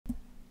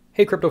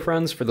Hey crypto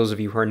friends, for those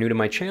of you who are new to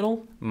my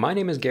channel, my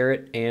name is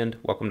Garrett and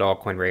welcome to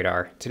Altcoin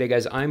Radar. Today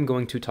guys, I'm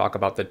going to talk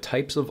about the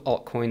types of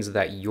altcoins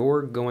that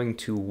you're going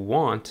to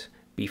want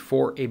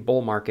before a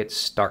bull market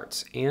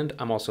starts. And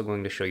I'm also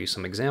going to show you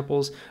some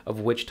examples of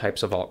which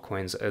types of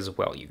altcoins as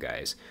well, you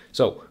guys.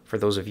 So for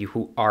those of you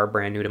who are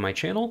brand new to my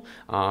channel,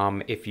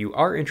 if you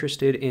are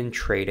interested in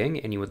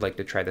trading and you would like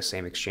to try the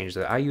same exchange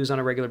that I use on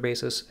a regular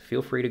basis,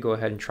 feel free to go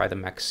ahead and try the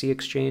MEXC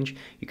exchange.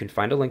 You can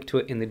find a link to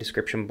it in the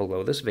description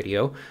below this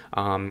video.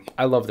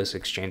 I love this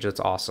exchange. It's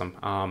awesome.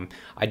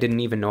 I didn't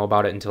even know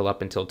about it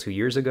up until 2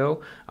 years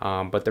ago.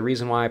 But the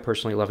reason why I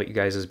personally love it, you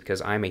guys, is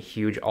because I'm a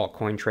huge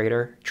altcoin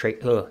trader,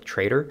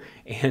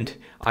 and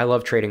I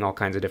love trading all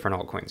kinds of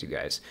different altcoins, you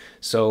guys.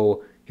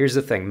 So here's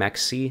the thing,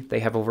 MEXC,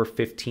 they have over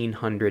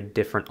 1,500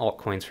 different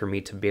altcoins for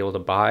me to be able to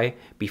buy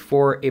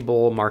before a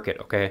bull market,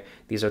 okay?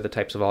 These are the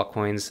types of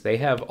altcoins. They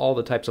have all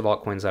the types of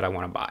altcoins that I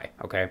want to buy,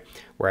 okay?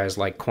 Whereas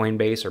like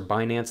Coinbase or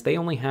Binance, they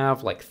only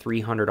have like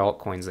 300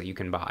 altcoins that you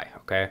can buy,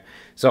 okay?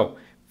 So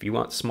if you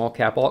want small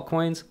cap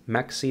altcoins,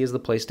 MEXC is the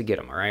place to get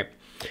them, all right?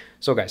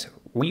 So guys,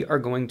 we are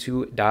going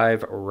to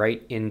dive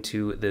right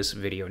into this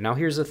video. Now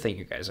here's the thing,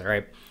 you guys, all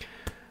right?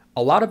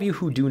 A lot of you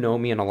who do know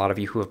me and a lot of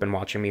you who have been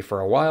watching me for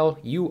a while,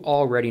 you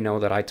already know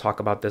that I talk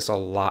about this a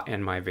lot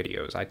in my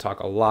videos. I talk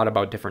a lot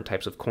about different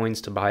types of coins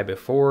to buy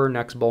before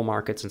next bull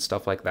markets and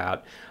stuff like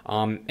that.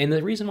 And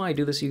the reason why I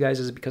do this, you guys,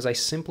 is because I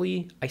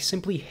simply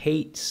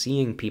hate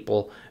seeing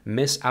people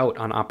miss out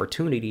on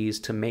opportunities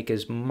to make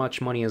as much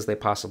money as they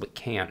possibly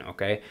can,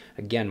 okay?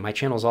 Again, my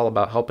channel is all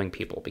about helping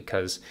people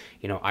because,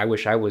 you know, I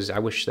wish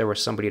there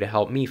was somebody to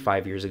help me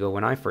 5 years ago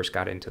when I first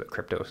got into the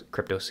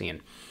crypto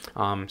scene.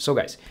 So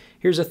guys,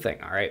 here's the thing,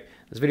 all right?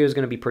 This video is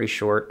going to be pretty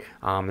short.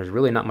 There's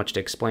really not much to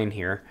explain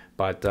here,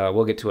 but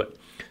we'll get to it.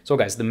 So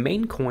guys, the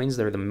main coins,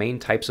 they're the main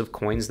types of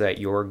coins that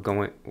you're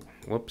going,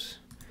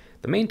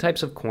 the main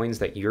types of coins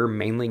that you're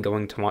mainly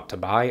going to want to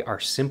buy are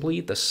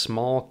simply the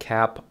small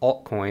cap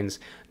altcoins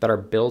that are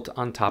built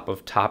on top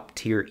of top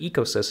tier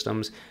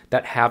ecosystems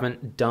that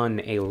haven't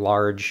done a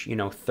large,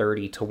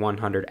 30 to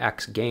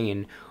 100x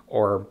gain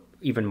or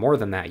even more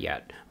than that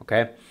yet,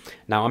 okay?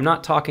 Now, I'm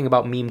not talking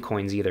about meme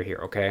coins either here,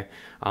 okay?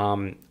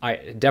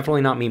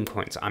 Definitely not meme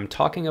coins. I'm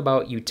talking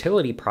about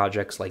utility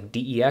projects like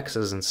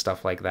DEXs and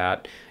stuff like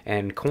that,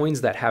 and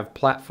coins that have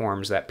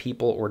platforms that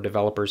people or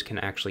developers can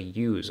actually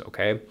use,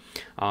 okay?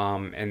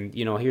 And,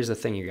 here's the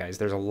thing, you guys.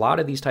 There's a lot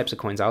of these types of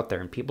coins out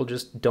there, and people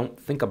just don't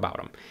think about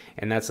them.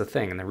 And that's the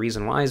thing. And the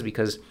reason why is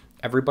because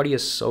everybody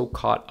is so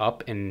caught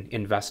up in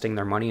investing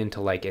their money into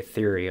like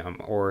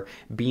Ethereum or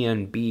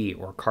BNB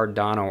or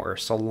Cardano or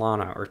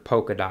Solana or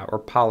Polkadot or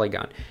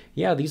Polygon.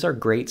 Yeah, these are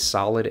great,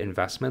 solid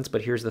investments,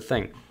 but here's the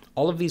thing.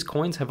 All of these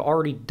coins have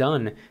already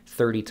done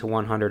 30 to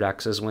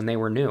 100x's when they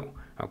were new.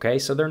 Okay,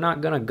 so they're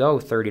not going to go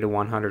 30 to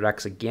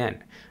 100x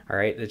again, all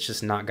right? It's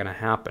just not going to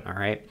happen, all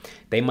right?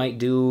 They might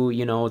do,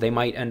 they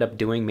might end up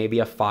doing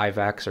maybe a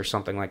 5x or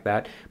something like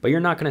that, but you're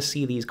not going to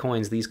see these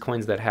coins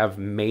that have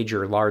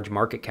major, large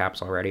market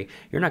caps already,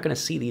 you're not going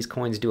to see these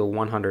coins do a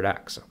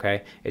 100x,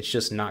 okay? It's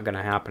just not going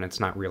to happen. It's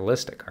not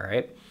realistic, all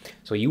right?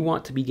 So you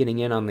want to be getting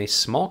in on these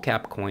small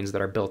cap coins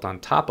that are built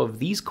on top of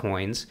these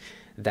coins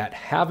that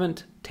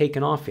haven't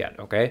taken off yet,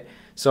 okay?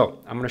 So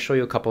I'm going to show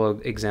you a couple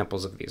of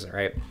examples of these, all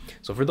right?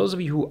 So for those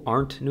of you who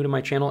aren't new to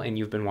my channel and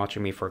you've been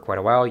watching me for quite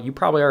a while, you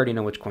probably already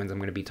know which coins I'm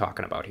going to be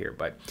talking about here.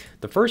 But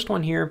the first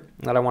one here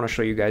that I want to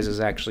show you guys is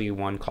actually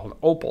one called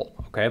Opal,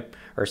 okay?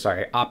 Or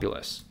sorry,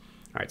 Opulus.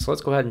 All right, so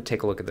let's go ahead and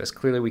take a look at this.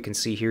 Clearly, we can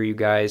see here, you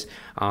guys,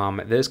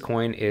 this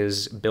coin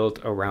is built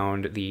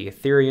around the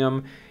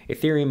Ethereum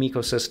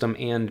ecosystem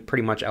and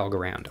pretty much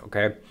Algorand,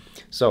 okay?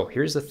 So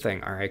here's the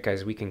thing, all right,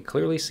 guys, we can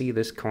clearly see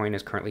this coin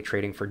is currently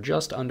trading for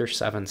just under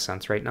 7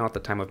 cents right now at the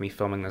time of me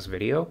filming this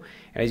video.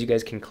 And as you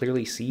guys can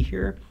clearly see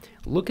here,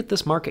 look at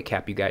this market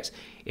cap, you guys.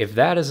 If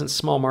that isn't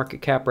small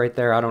market cap right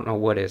there, I don't know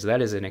what is.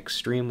 That is an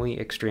extremely,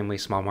 extremely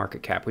small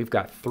market cap. We've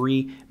got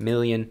 $3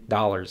 million,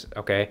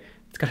 okay?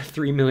 It's got a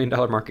 $3 million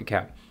market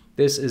cap.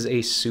 This is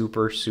a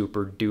super,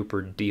 super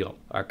duper deal,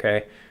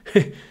 okay?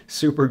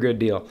 Super good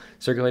deal.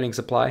 Circulating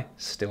supply,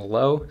 still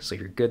low, so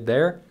you're good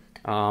there.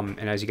 And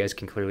as you guys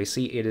can clearly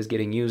see, it is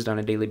getting used on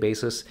a daily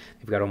basis.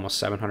 They've got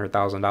almost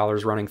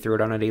 $700,000 running through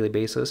it on a daily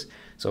basis.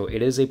 So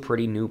it is a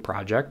pretty new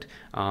project.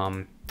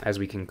 As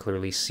we can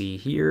clearly see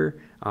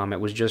here, it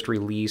was just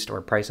released,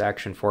 or price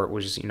action for it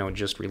was,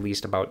 just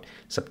released about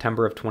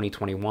September of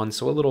 2021.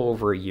 So a little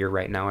over a year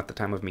right now at the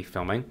time of me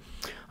filming.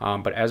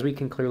 But as we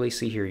can clearly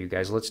see here, you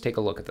guys, let's take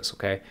a look at this,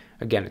 okay?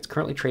 Again, it's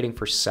currently trading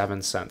for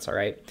 7 cents, all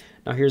right?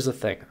 Now here's the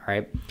thing, all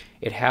right?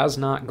 It has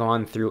not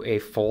gone through a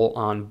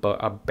full-on bull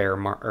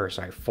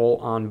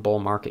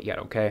market yet,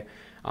 okay?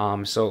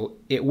 So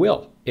it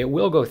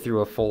will go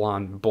through a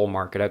full-on bull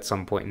market at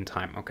some point in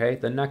time, okay?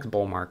 The next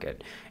bull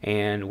market.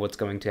 And what's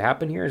going to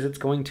happen here is it's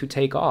going to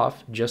take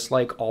off just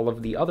like all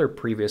of the other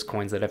previous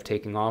coins that have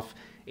taken off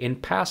in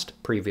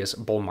past previous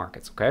bull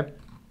markets, okay?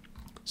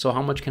 So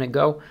how much can it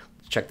go?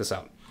 Let's check this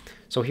out.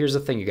 So here's the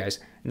thing, you guys.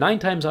 9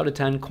 times out of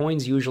 10,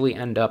 coins usually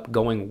end up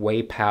going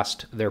way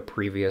past their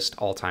previous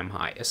all-time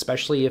high,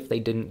 especially if they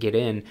didn't get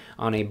in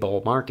on a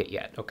bull market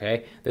yet,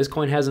 okay? This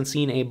coin hasn't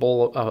seen a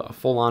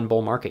full-on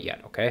bull market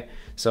yet, okay?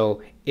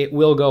 So it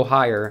will go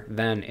higher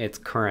than its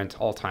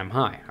current all-time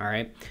high, all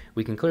right?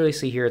 We can clearly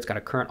see here it's got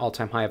a current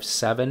all-time high of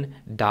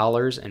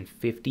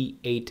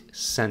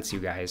 $7.58, you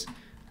guys,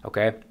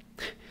 okay?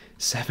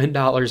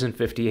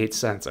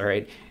 $7.58, all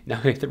right? Now,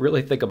 you have to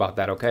really think about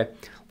that, okay?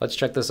 Let's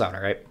check this out,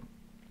 all right?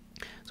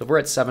 So if we're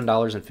at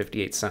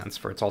 $7.58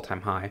 for its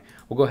all-time high,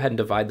 we'll go ahead and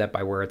divide that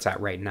by where it's at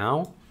right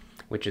now,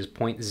 which is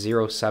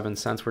 0.07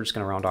 cents. We're just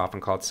going to round off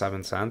and call it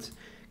 7 cents.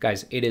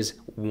 Guys, it is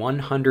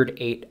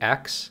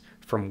 108x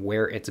from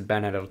where it's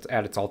been at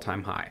its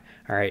all-time high.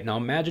 All right, now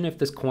imagine if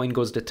this coin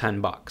goes to 10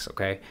 bucks,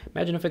 okay?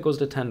 Imagine if it goes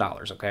to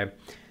 $10, okay?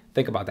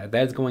 Think about that.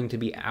 That's going to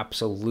be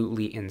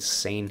absolutely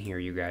insane here,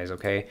 you guys,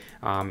 okay?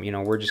 You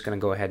know, we're just going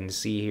to go ahead and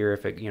see here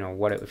if it, you know,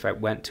 what if it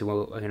went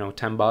to, you know,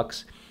 10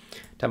 bucks.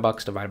 10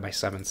 bucks divided by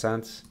 7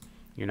 cents,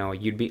 you know,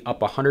 you'd be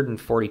up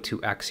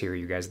 142x here,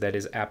 you guys. That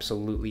is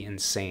absolutely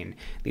insane.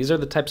 These are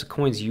the types of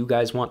coins you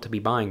guys want to be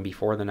buying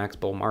before the next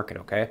bull market,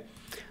 okay?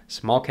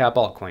 Small cap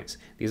altcoins.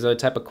 These are the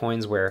type of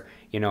coins where,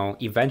 you know,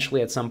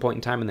 eventually at some point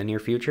in time in the near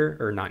future,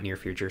 or not near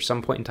future,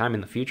 some point in time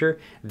in the future,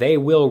 they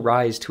will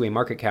rise to a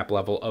market cap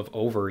level of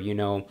over, you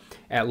know,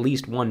 at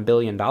least $1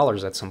 billion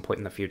at some point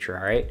in the future,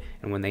 all right?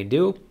 And when they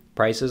do,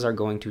 prices are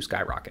going to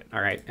skyrocket,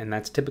 all right? And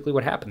that's typically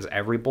what happens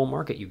every bull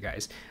market, you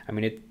guys. I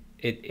mean,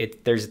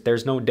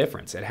 there's no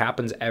difference. It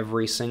happens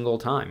every single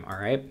time, all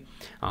right?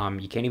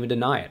 You can't even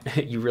deny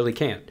it. You really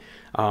can't.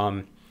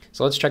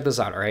 So let's check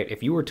this out, all right?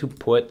 If you were to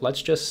put,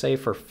 let's just say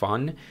for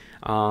fun,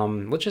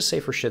 let's just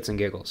say for shits and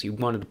giggles, you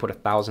wanted to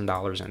put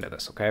 $1,000 into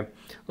this, okay?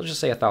 Let's just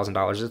say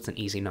 $1,000. It's an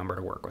easy number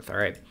to work with, all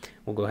right?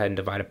 We'll go ahead and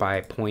divide it by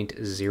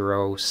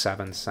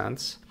 0.07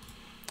 cents.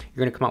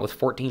 You're going to come out with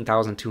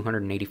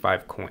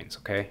 14,285 coins,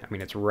 okay? I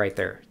mean, it's right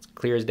there. It's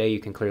clear as day. You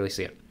can clearly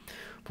see it.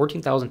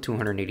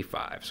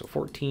 14,285. So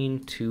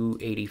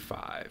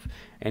 14,285.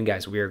 And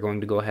guys, we are going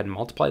to go ahead and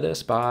multiply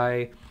this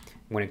by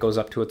when it goes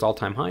up to its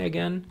all-time high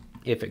again.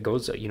 If it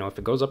goes, you know, if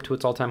it goes up to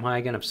its all-time high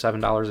again of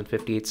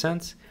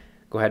 $7.58,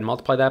 go ahead and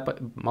multiply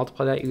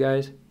that, you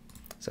guys.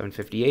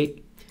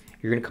 758.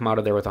 You're going to come out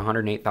of there with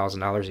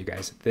 $108,000, you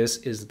guys. This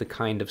is the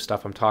kind of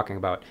stuff I'm talking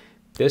about.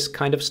 This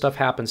kind of stuff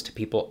happens to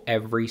people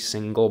every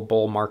single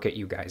bull market,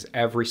 you guys.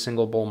 Every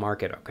single bull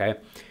market, okay?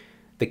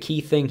 The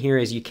key thing here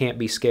is you can't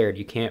be scared.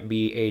 You can't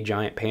be a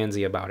giant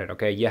pansy about it,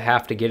 okay? You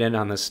have to get in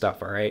on this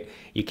stuff, all right?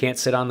 You can't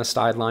sit on the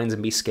sidelines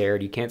and be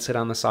scared. You can't sit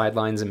on the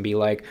sidelines and be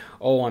like,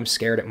 oh, I'm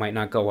scared it might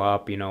not go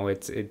up. You know,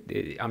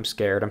 I'm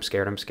scared, I'm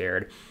scared, I'm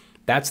scared.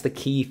 That's the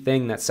key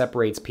thing that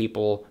separates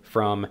people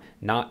from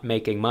not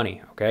making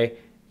money, okay?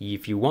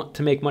 If you want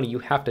to make money, you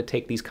have to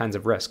take these kinds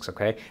of risks,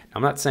 okay?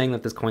 I'm not saying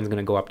that this coin's going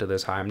to go up to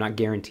this high. I'm not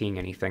guaranteeing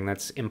anything.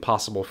 That's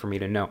impossible for me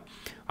to know.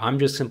 I'm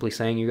just simply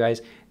saying, you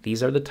guys,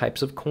 these are the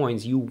types of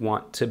coins you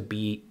want to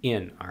be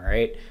in, all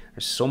right?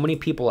 There's so many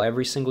people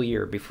every single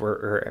year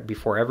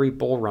before every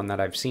bull run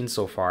that I've seen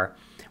so far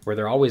where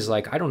they're always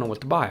like, I don't know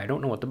what to buy. I don't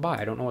know what to buy.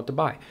 I don't know what to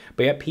buy.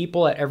 But yet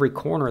people at every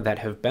corner that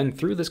have been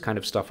through this kind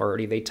of stuff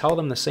already, they tell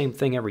them the same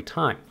thing every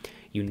time.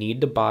 You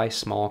need to buy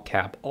small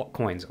cap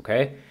altcoins,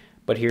 okay?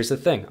 But here's the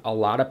thing, a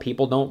lot of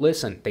people don't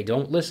listen. They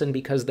don't listen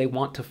because they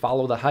want to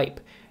follow the hype.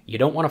 You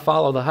don't want to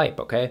follow the hype,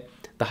 okay?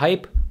 The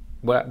hype,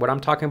 what I'm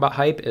talking about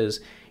hype is,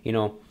 you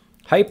know,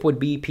 hype would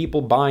be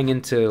people buying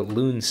into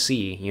Loon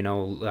C, you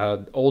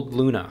know, old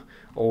Luna,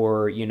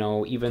 or, you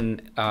know,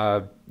 even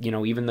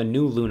the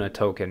new Luna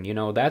token. You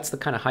know, that's the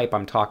kind of hype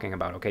I'm talking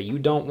about, okay? You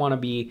don't want to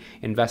be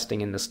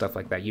investing into stuff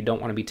like that. You don't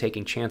want to be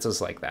taking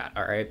chances like that,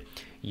 all right?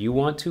 You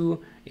want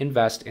to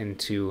invest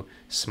into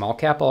small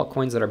cap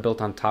altcoins that are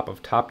built on top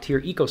of top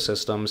tier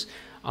ecosystems,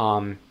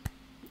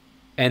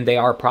 and they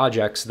are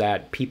projects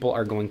that people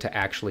are going to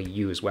actually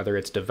use, whether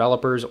it's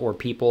developers or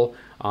people,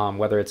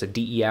 whether it's a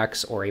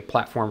DEX or a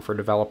platform for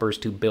developers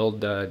to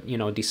build, you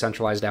know,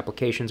 decentralized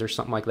applications or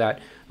something like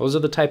that. Those are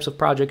the types of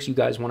projects you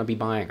guys want to be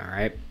buying, all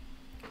right?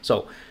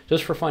 So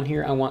just for fun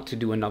here, I want to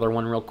do another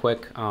one real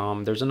quick.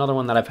 There's another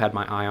one that I've had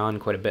my eye on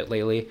quite a bit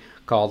lately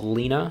called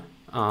Lena,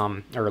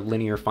 or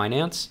Linear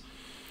Finance.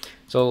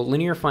 So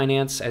Linear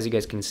Finance, as you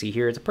guys can see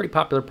here, it's a pretty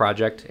popular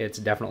project. It's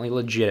definitely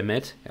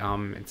legitimate.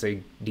 It's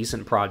a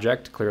decent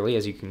project, clearly,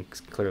 as you can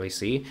clearly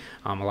see.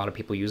 A lot of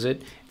people use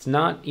it. It's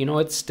not, you know,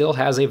 it still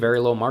has a very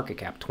low market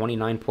cap,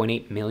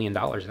 $29.8 million.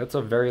 That's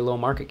a very low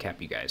market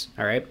cap, you guys,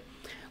 all right?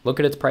 Look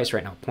at its price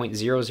right now,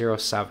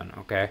 0.007,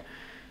 okay?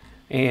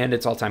 And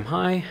its all-time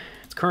high,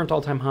 its current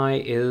all-time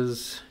high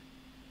is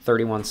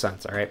 31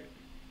 cents, all right?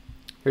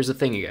 Here's the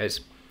thing, you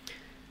guys.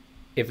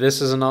 If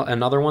this is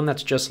another one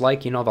that's just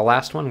like, you know, the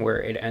last one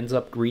where it ends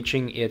up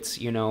reaching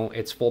its, you know,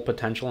 its full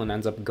potential and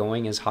ends up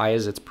going as high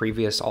as its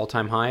previous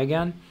all-time high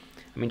again,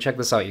 I mean, check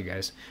this out, you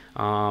guys.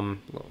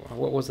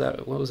 What was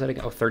that? What was that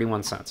again? Oh,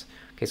 31 cents.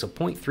 Okay, so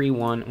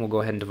 0.31, we'll go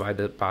ahead and divide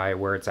that by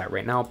where it's at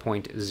right now,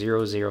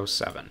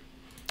 0.007. All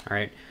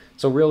right,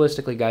 So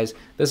realistically, guys,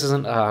 this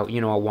isn't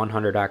you know, a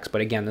 100x,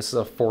 but again, this is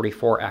a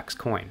 44x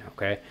coin,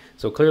 okay?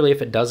 So clearly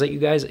if it does it, you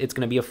guys, it's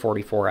going to be a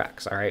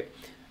 44x, all right?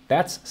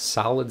 That's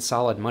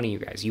solid money, you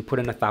guys. You put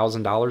in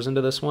 $1,000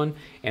 into this one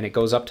and it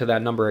goes up to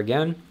that number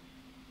again,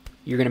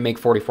 you're going to make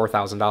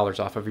 $44,000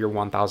 off of your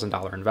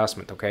 $1,000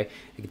 investment, okay?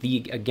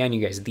 Again,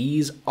 you guys,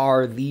 these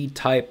are the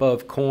type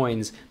of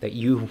coins that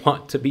you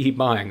want to be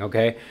buying,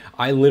 okay?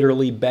 I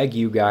literally beg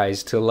you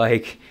guys to,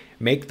 like,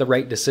 make the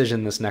right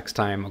decision this next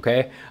time,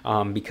 okay?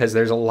 Because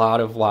there's a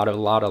lot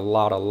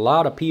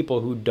of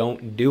people who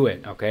don't do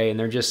it, okay? And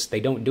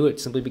they don't do it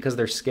simply because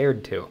they're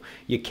scared to.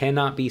 You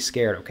cannot be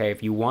scared, okay?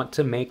 If you want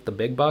to make the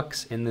big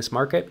bucks in this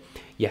market,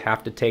 you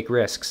have to take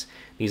risks.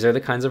 These are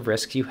the kinds of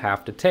risks you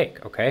have to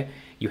take, okay?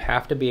 You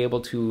have to be able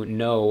to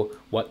know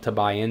what to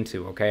buy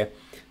into, okay?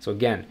 So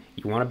again,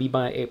 you want to be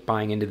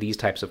buying into these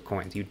types of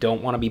coins. You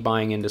don't want to be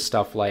buying into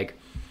stuff like,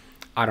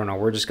 I don't know,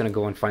 we're just going to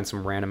go and find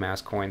some random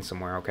ass coin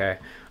somewhere, okay?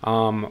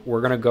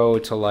 We're going to go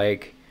to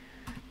like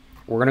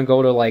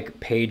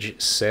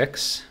page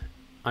 6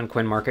 on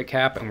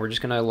CoinMarketCap, and we're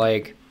just going to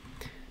like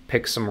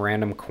pick some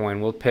random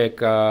coin. We'll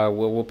pick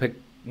we'll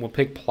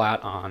pick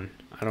Platon.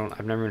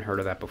 I've never even heard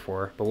of that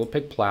before, but we'll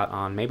pick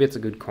Platon. Maybe it's a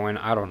good coin,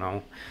 I don't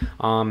know.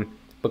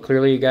 But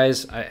clearly you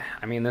guys,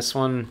 I mean, this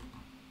one,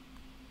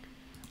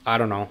 I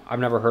don't know. I've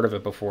never heard of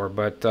it before,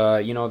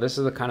 but you know, this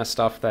is the kind of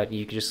stuff that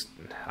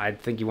I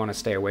think you want to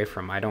stay away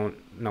from. I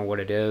don't know what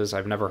it is.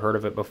 I've never heard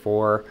of it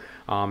before.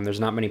 There's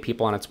not many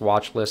people on its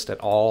watch list at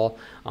all.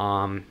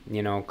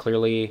 You know,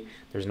 clearly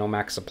there's no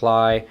max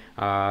supply.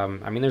 I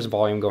mean, there's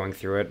volume going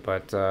through it,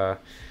 but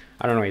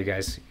I don't know, you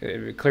guys.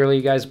 Clearly,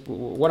 you guys,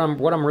 what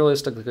I'm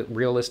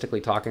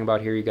realistically talking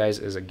about here, you guys,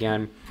 is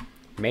again,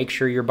 make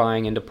sure you're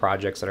buying into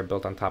projects that are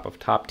built on top of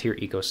top-tier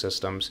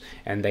ecosystems,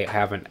 and they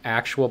have an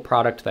actual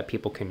product that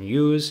people can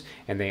use,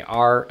 and they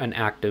are an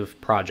active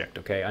project,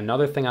 okay?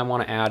 Another thing I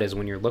want to add is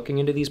when you're looking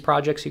into these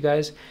projects, you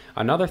guys,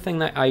 another thing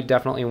that I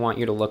definitely want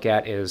you to look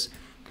at is,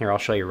 here, I'll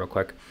show you real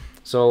quick.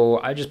 So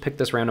I just picked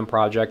this random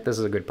project. This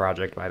is a good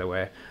project, by the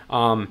way.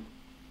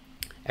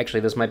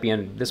 Actually, this might be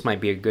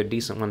a good,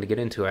 decent one to get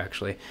into,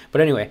 actually. But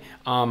anyway,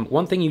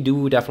 one thing you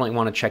do definitely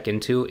want to check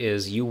into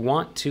is you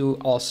want to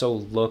also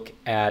look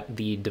at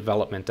the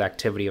development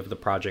activity of the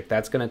project.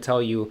 That's going to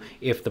tell you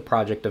if the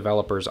project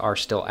developers are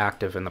still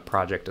active in the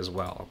project as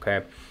well,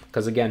 okay?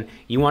 Because again,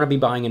 you want to be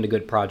buying into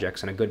good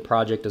projects, and a good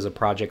project is a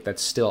project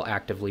that's still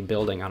actively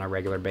building on a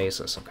regular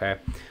basis, okay?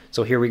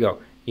 So here we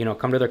go. You know,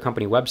 come to their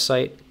company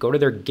website, go to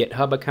their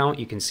GitHub account.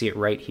 You can see it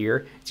right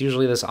here. It's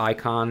usually this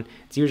icon.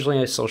 It's usually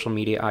a social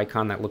media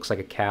icon that looks like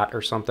a cat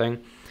or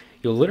something.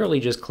 You'll literally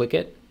just click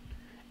it,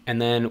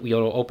 and then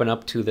you'll open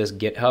up to this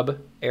GitHub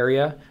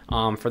area.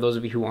 For those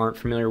of you who aren't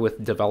familiar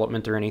with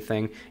development or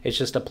anything, it's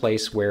just a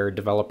place where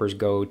developers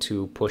go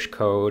to push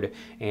code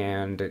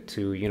and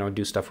to, you know,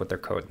 do stuff with their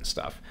code and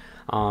stuff.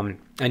 And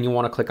you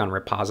want to click on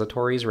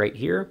repositories right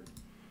here,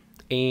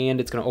 and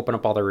it's going to open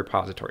up all the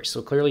repositories.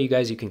 So clearly, you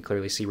guys, you can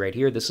clearly see right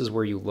here, this is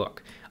where you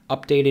look.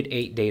 Updated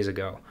 8 days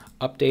ago,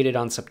 updated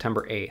on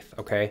September 8th,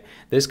 okay?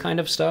 This kind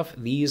of stuff,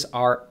 these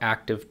are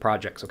active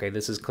projects, okay?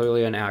 This is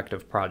clearly an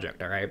active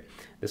project, all right?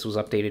 This was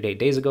updated 8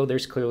 days ago.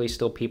 There's clearly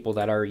still people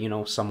that are, you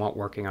know, somewhat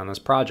working on this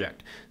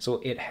project.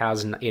 So it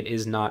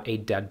is not a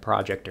dead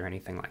project or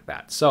anything like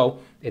that.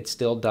 So it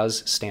still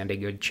does stand a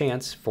good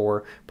chance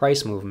for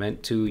price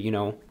movement to, you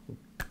know,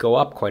 go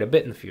up quite a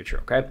bit in the future,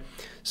 okay?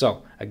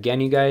 So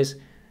again, you guys,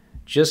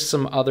 just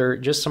some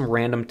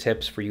random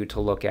tips for you to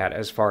look at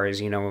as far as,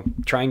 you know,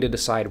 trying to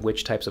decide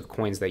which types of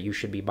coins that you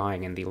should be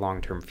buying in the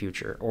long-term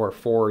future or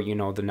for, you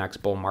know, the next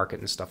bull market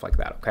and stuff like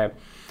that, okay?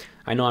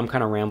 I know I'm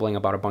kind of rambling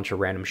about a bunch of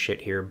random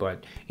shit here,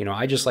 but, you know,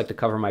 I just like to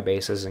cover my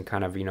bases and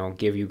kind of, you know,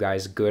 give you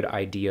guys good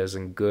ideas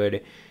and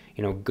good,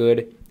 you know,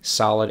 good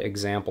solid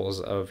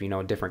examples of, you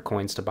know, different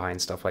coins to buy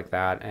and stuff like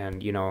that,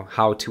 and, you know,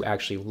 how to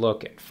actually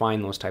look and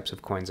find those types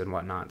of coins and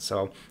whatnot.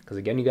 So, because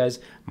again, you guys,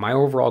 my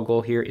overall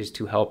goal here is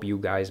to help you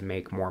guys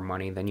make more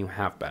money than you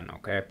have been,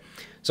 okay?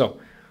 So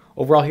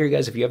overall here, you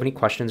guys, if you have any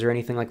questions or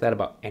anything like that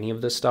about any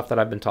of this stuff that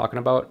I've been talking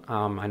about,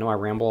 I know I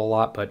ramble a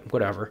lot, but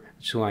whatever,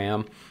 it's who I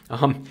am.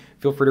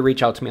 Feel free to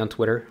reach out to me on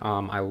Twitter.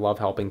 I love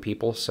helping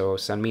people, so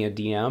send me a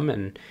DM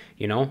and,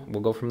 you know,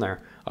 we'll go from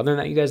there. Other than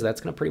that, you guys,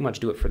 that's going to pretty much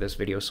do it for this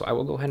video, so I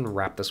will go ahead and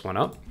wrap this one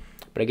up.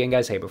 But again,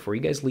 guys, hey, before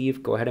you guys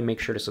leave, go ahead and make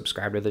sure to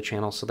subscribe to the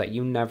channel so that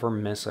you never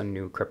miss a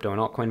new crypto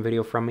and altcoin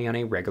video from me on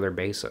a regular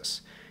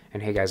basis.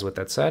 And hey, guys, with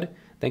that said,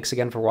 thanks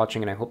again for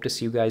watching, and I hope to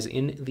see you guys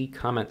in the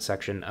comment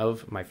section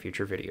of my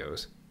future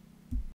videos.